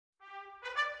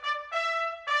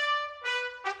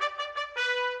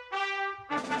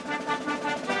Hello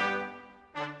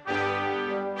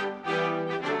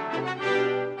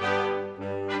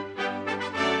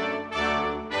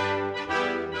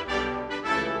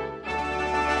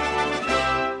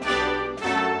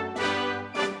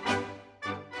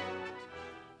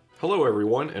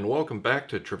everyone, and welcome back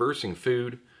to Traversing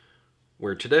Food,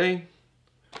 where today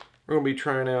we're going to be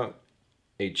trying out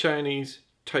a Chinese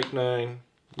Type 9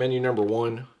 menu number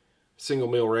 1 single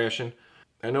meal ration.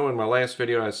 I know in my last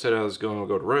video I said I was going to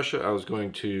go to Russia. I was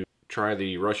going to try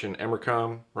the Russian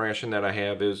Emercom ration that I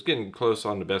have. It was getting close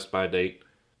on the Best By date.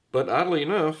 But oddly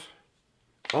enough,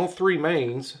 all three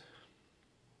mains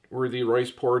were the rice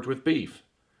porridge with beef.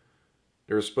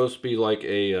 There was supposed to be like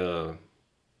a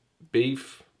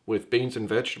beef with beans and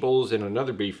vegetables and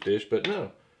another beef dish, but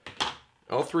no.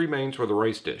 All three mains were the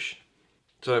rice dish.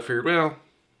 So I figured, well,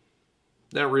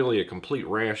 not really a complete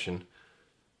ration.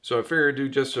 So I figured I'd do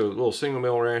just a little single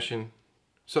meal ration,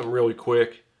 something really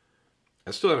quick.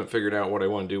 I still haven't figured out what I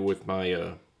want to do with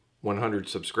my 100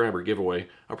 subscriber giveaway.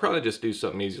 I'll probably just do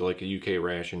something easy like a UK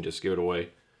ration, just give it away.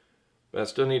 But I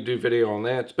still need to do a video on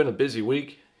that. It's been a busy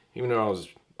week. Even though I was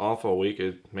off all week,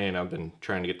 man, I've been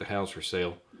trying to get the house for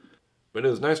sale. But it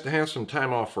was nice to have some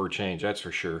time off for a change, that's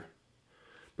for sure.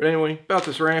 But anyway, about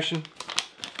this ration.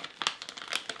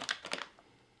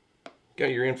 Got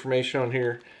your information on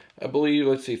here. I believe,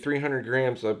 let's see, 300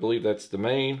 grams. I believe that's the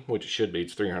main, which it should be.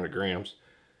 It's 300 grams.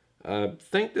 I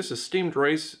think this is steamed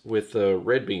rice with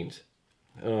red beans.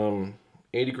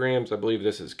 80 grams, I believe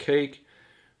this is cake.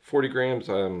 40 grams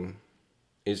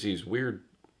is these weird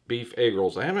beef egg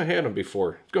rolls. I haven't had them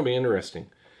before. It's going to be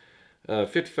interesting.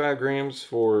 55 grams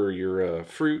for your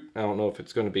fruit. I don't know if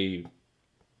it's going to be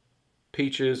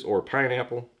peaches or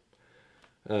pineapple.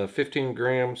 15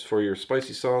 grams for your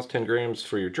spicy sauce. 10 grams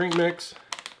for your drink mix.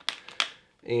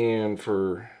 And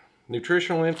for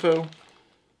nutritional info, I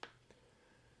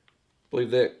believe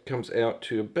that comes out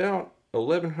to about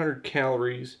 1,100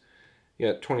 calories.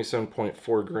 You got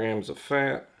 27.4 grams of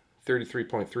fat,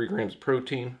 33.3 grams of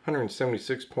protein,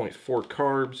 176.4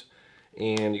 carbs,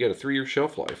 and you got a 3-year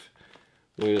shelf life.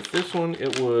 With this one,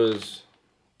 it was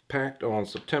packed on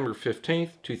September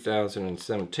 15th,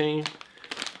 2017.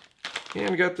 And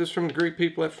we got this from the great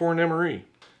people at Foreign MRE.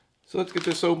 So let's get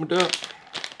this opened up.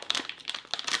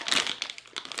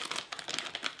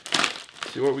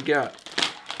 See what we got.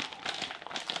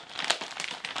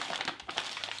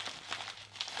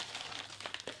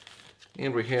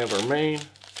 And we have our main.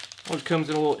 It comes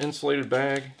in a little insulated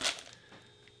bag.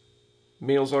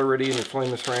 Meal's already in your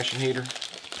flameless ration heater.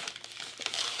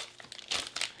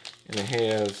 And it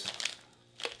has,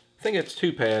 I think it's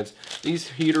 2 pads. These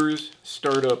heaters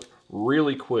start up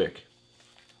really quick,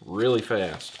 really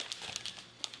fast.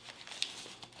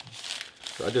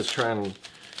 So I just try and,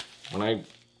 when I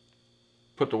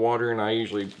put the water in, I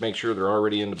usually make sure they're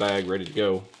already in the bag, ready to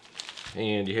go.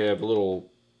 And you have a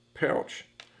little pouch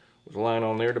with a line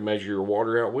on there to measure your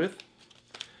water out with.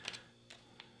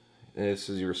 This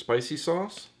is your spicy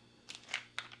sauce.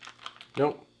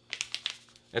 Nope,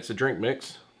 that's a drink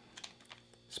mix.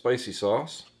 Spicy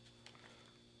sauce.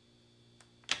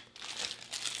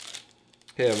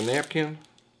 Have a napkin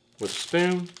with a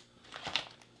spoon.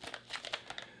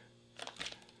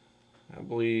 I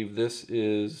believe this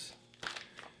is,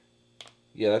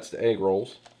 yeah, that's the egg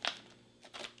rolls.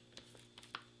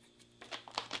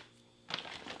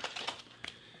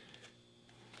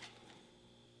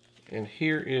 And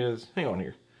here is, hang on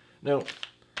here. No,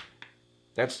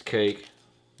 that's the cake.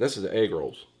 This is the egg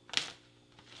rolls.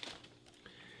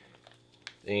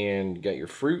 And you got your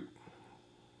fruit.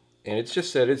 And it's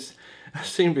just said, I've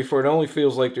seen before, it only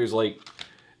feels like there's like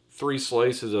 3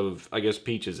 slices of, I guess,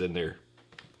 peaches in there.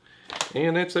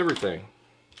 And that's everything.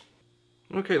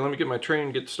 Okay, let me get my tray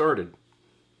and get started.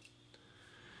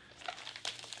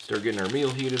 Start getting our meal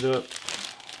heated up.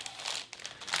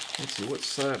 Let's see, what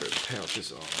side are the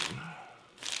pouches on?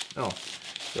 Oh,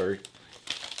 sorry.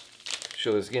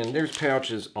 Show this again. There's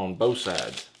pouches on both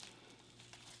sides.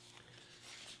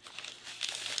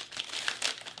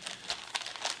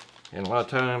 And a lot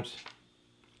of times,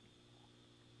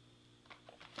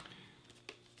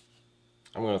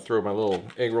 I'm going to throw my little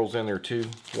egg rolls in there too,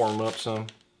 warm them up some.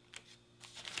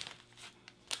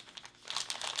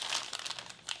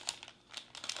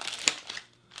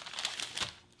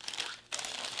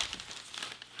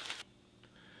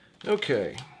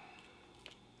 Okay.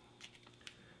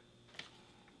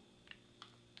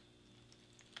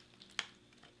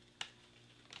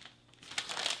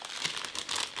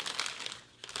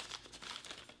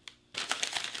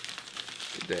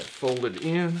 Get that folded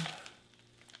in.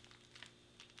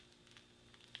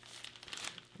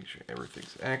 Make sure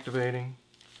everything's activating.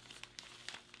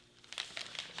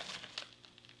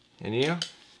 And yeah,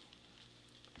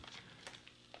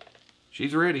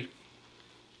 she's ready.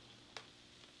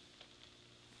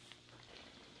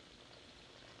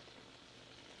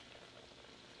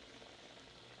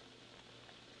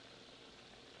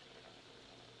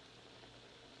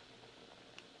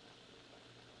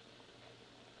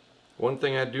 One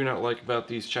thing I do not like about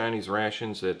these Chinese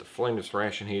rations is that the flameless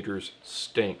ration heaters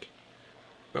stink.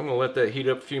 I'm going to let that heat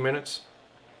up a few minutes.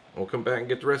 We'll come back and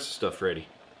get the rest of the stuff ready.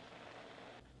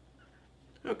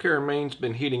 Okay, our main's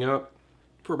been heating up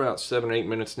for about 7-8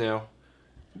 minutes now.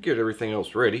 Get everything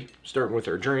else ready, starting with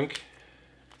our drink.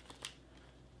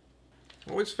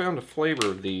 I always found the flavor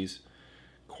of these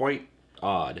quite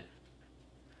odd.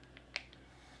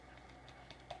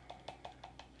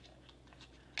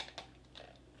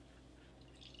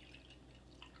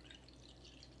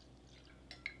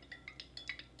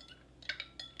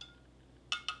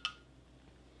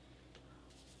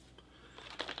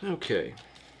 Okay,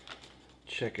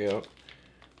 check out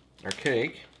our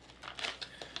cake.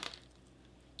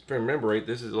 If I remember right,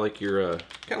 this is like your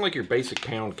kind of like your basic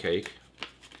pound cake,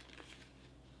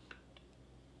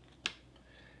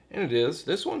 and it is.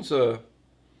 This one's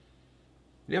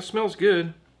yeah, smells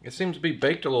good. It seems to be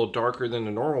baked a little darker than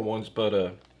the normal ones, but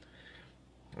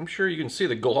I'm sure you can see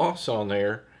the gloss on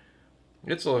there.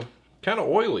 It's a kind of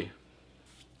oily.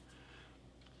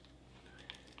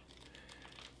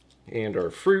 And our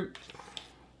fruit.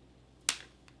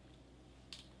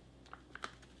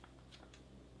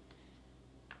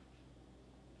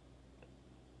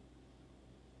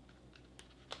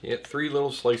 Yeah, 3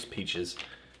 little sliced peaches.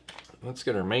 Let's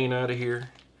get our main out of here.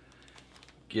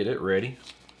 Get it ready.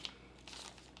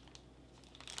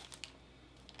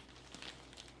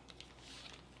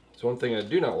 So one thing I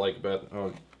do not like about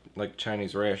like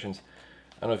Chinese rations,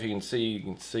 I don't know if you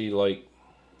can see like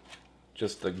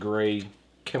just the gray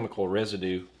chemical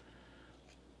residue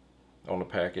on the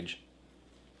package.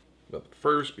 But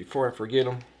first, before I forget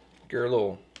them, get our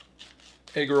little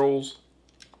egg rolls.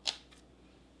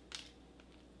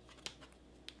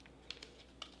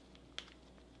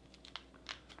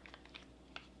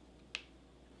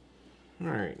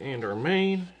 Alright, and our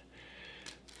main.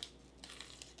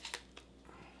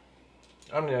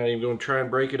 I'm not even going to try and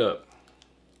break it up.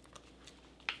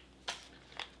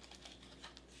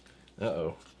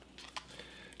 Uh-oh.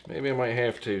 Maybe I might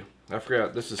have to. I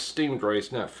forgot, this is steamed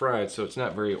rice, not fried, so it's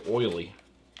not very oily.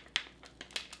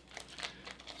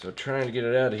 So trying to get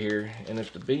it out of here, and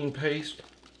if the bean paste,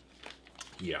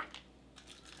 yeah,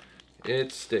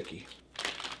 it's sticky.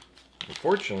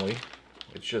 Unfortunately,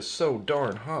 it's just so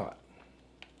darn hot.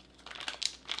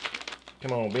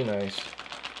 Come on, be nice.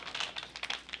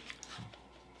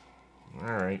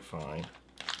 Alright, fine.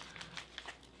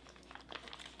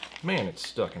 Man, it's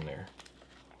stuck in there.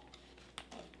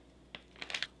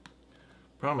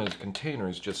 Problem is, the container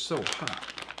is just so hot.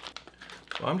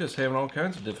 Well, I'm just having all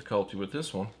kinds of difficulty with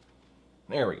this one.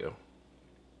 There we go.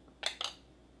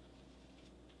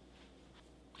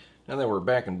 Now that we're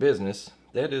back in business,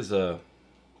 that is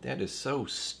so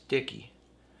sticky.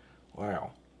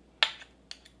 Wow.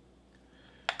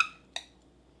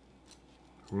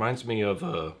 Reminds me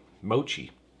of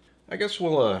mochi. I guess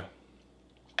we'll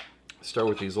start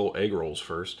with these little egg rolls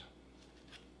first.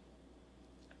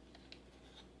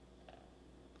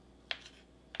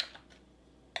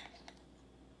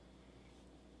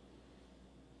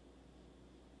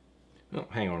 Oh,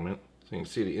 hang on a minute, so you can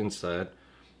see the inside.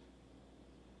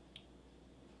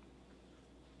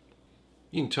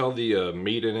 You can tell the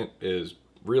meat in it is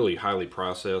really highly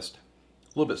processed.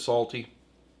 A little bit salty.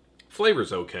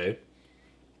 Flavor's okay.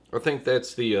 I think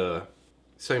that's the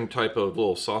same type of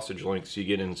little sausage links you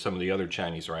get in some of the other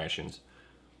Chinese rations.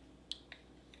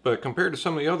 But compared to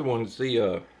some of the other ones,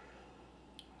 the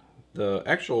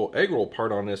actual egg roll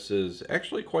part on this is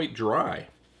actually quite dry.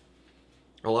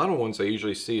 A lot of ones I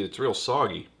usually see, it's real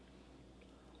soggy.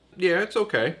 Yeah, it's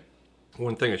okay.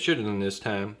 One thing I should have done this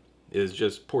time is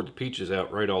just poured the peaches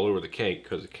out right all over the cake,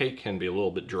 because the cake can be a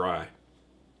little bit dry.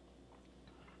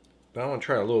 But I want to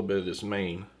try a little bit of this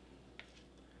main.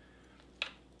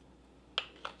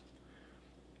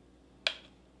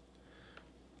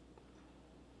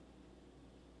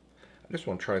 I just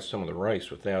want to try some of the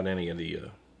rice without any of the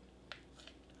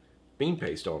bean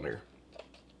paste on there.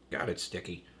 God, it's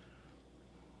sticky.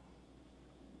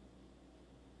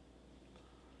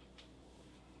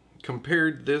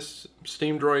 Compared this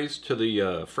steamed rice to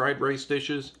the fried rice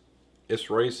dishes, this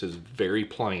rice is very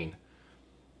plain.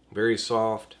 Very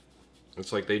soft.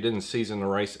 It's like they didn't season the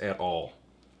rice at all.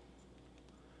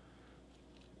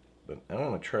 But I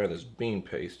want to try this bean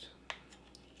paste.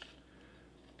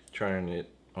 Trying it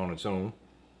on its own.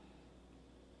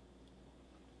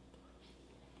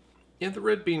 Yeah, the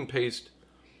red bean paste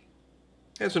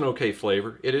has an okay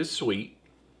flavor. It is sweet.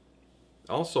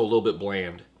 Also a little bit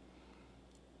bland.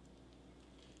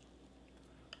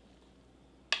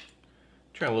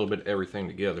 Try a little bit of everything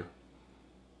together.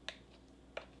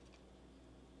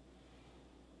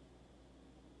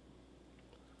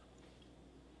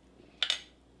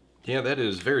 Yeah, that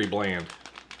is very bland.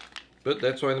 But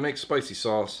that's why they make spicy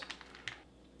sauce.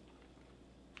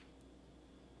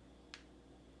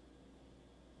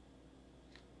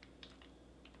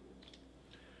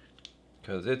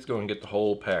 Because it's going to get the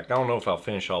whole pack. I don't know if I'll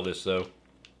finish all this though.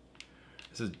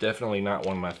 This is definitely not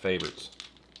one of my favorites.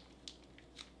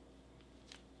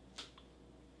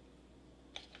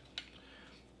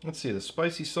 Let's see, the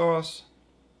spicy sauce,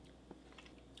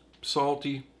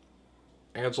 salty,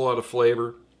 adds a lot of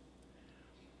flavor.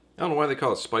 I don't know why they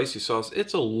call it spicy sauce.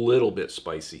 It's a little bit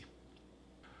spicy.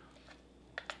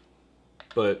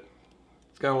 But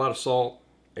it's got a lot of salt,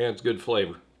 adds good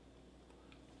flavor.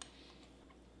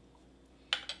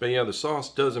 But yeah, the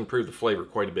sauce does improve the flavor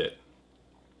quite a bit.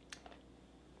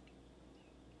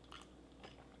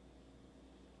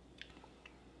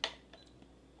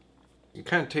 It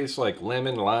kind of tastes like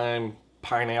lemon, lime,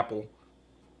 pineapple.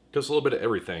 Just a little bit of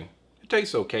everything. It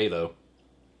tastes okay though.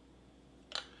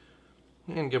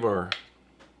 And give our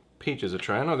peaches a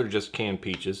try. I know they're just canned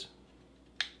peaches.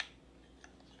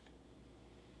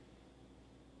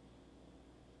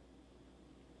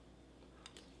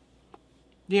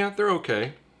 Yeah, they're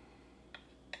okay.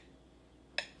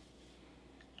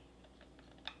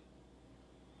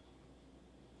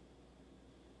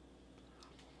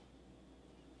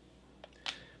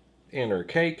 And our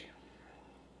cake.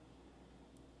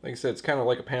 Like I said, it's kind of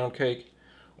like a pound cake.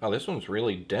 Wow, this one's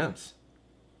really dense.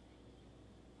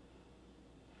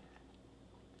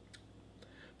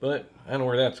 But I know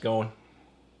where that's going.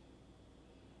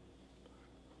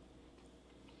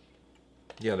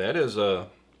 Yeah, that is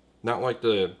not like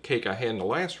the cake I had in the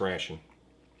last ration.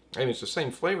 I mean, it's the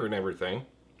same flavor and everything.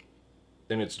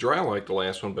 And it's dry like the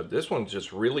last one, but this one's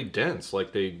just really dense.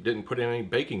 Like they didn't put any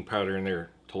baking powder in there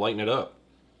to lighten it up.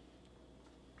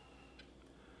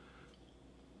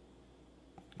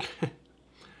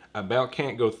 I about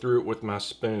can't go through it with my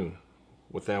spoon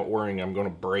without worrying I'm going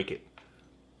to break it.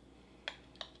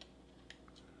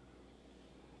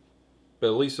 But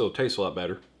at least it'll taste a lot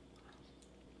better.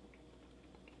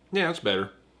 Yeah, it's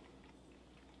better.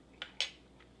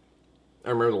 I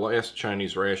remember the last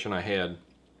Chinese ration I had,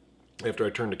 after I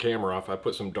turned the camera off, I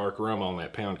put some dark rum on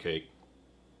that pound cake.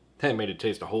 That made it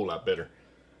taste a whole lot better.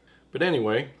 But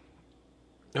anyway,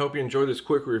 I hope you enjoyed this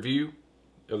quick review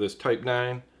of this Type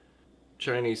 9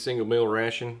 Chinese single meal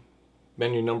ration,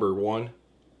 menu number 1.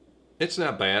 It's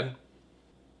not bad.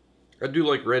 I do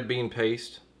like red bean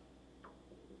paste,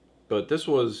 but this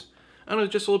was, I don't know,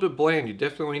 just a little bit bland. You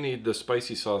definitely need the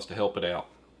spicy sauce to help it out.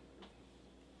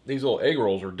 These little egg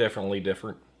rolls are definitely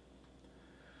different,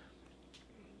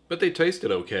 but they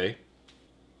tasted okay.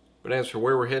 But as for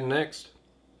where we're heading next,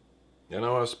 I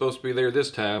know I was supposed to be there this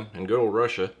time in good old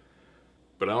Russia,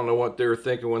 but I don't know what they were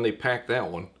thinking when they packed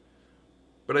that one.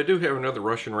 But I do have another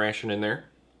Russian ration in there.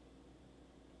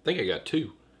 I think I got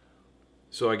 2.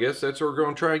 So I guess that's what we're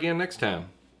going to try again next time.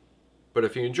 But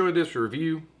if you enjoyed this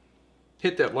review,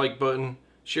 hit that like button,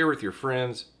 share with your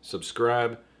friends,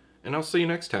 subscribe, and I'll see you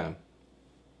next time.